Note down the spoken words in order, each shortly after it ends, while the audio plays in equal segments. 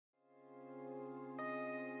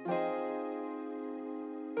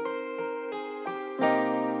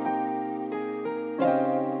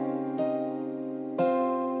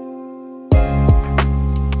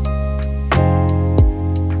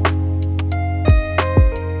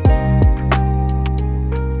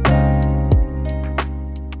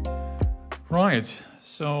right,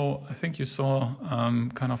 so I think you saw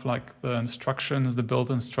kind of like the instructions, the build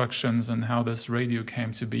instructions, and how this radio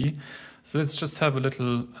came to be. So let's just have a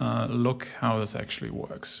little look how this actually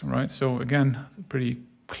works, right? So again, pretty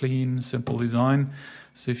clean, simple design.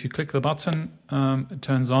 So if you click the button, it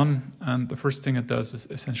turns on, and the first thing it does is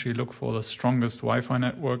essentially look for the strongest Wi-Fi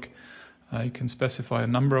network. You can specify a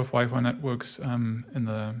number of Wi-Fi networks in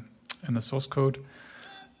the source code,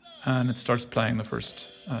 and it starts playing the first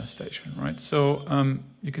station, right? So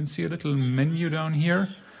you can see a little menu down here,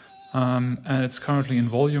 and it's currently in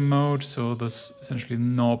volume mode. So this essentially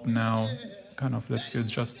knob now kind of lets you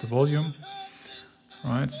adjust the volume,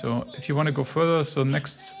 right? So if you want to go further, so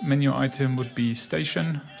next menu item would be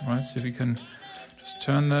station, right? So you can just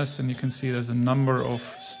turn this, and you can see there's a number of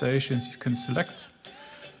stations you can select.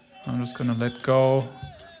 I'm just going to let go,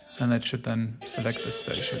 and that should then select the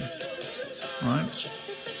station, right?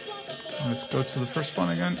 Let's go to the first one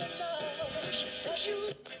again.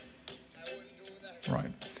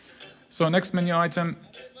 Right. So next menu item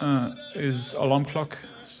is alarm clock.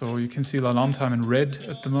 So you can see the alarm time in red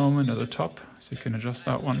at the moment at the top. So you can adjust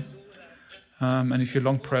that one. And if you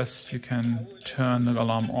long press, you can turn the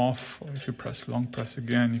alarm off. Or if you press long press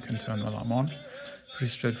again, you can turn the alarm on.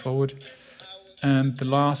 Pretty straightforward. And the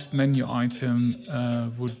last menu item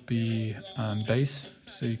would be bass.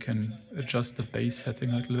 So you can adjust the bass setting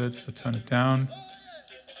a little bit, so turn it down.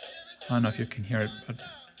 I don't know if you can hear it, but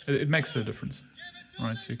it makes a difference.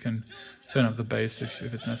 Right, so you can turn up the bass if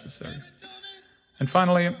it's necessary. And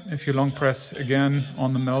finally, if you long press again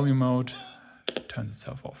on the menu mode, it turns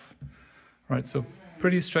itself off. Right, so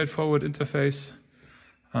pretty straightforward interface.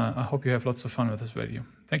 I hope you have lots of fun with this video.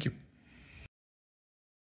 Thank you.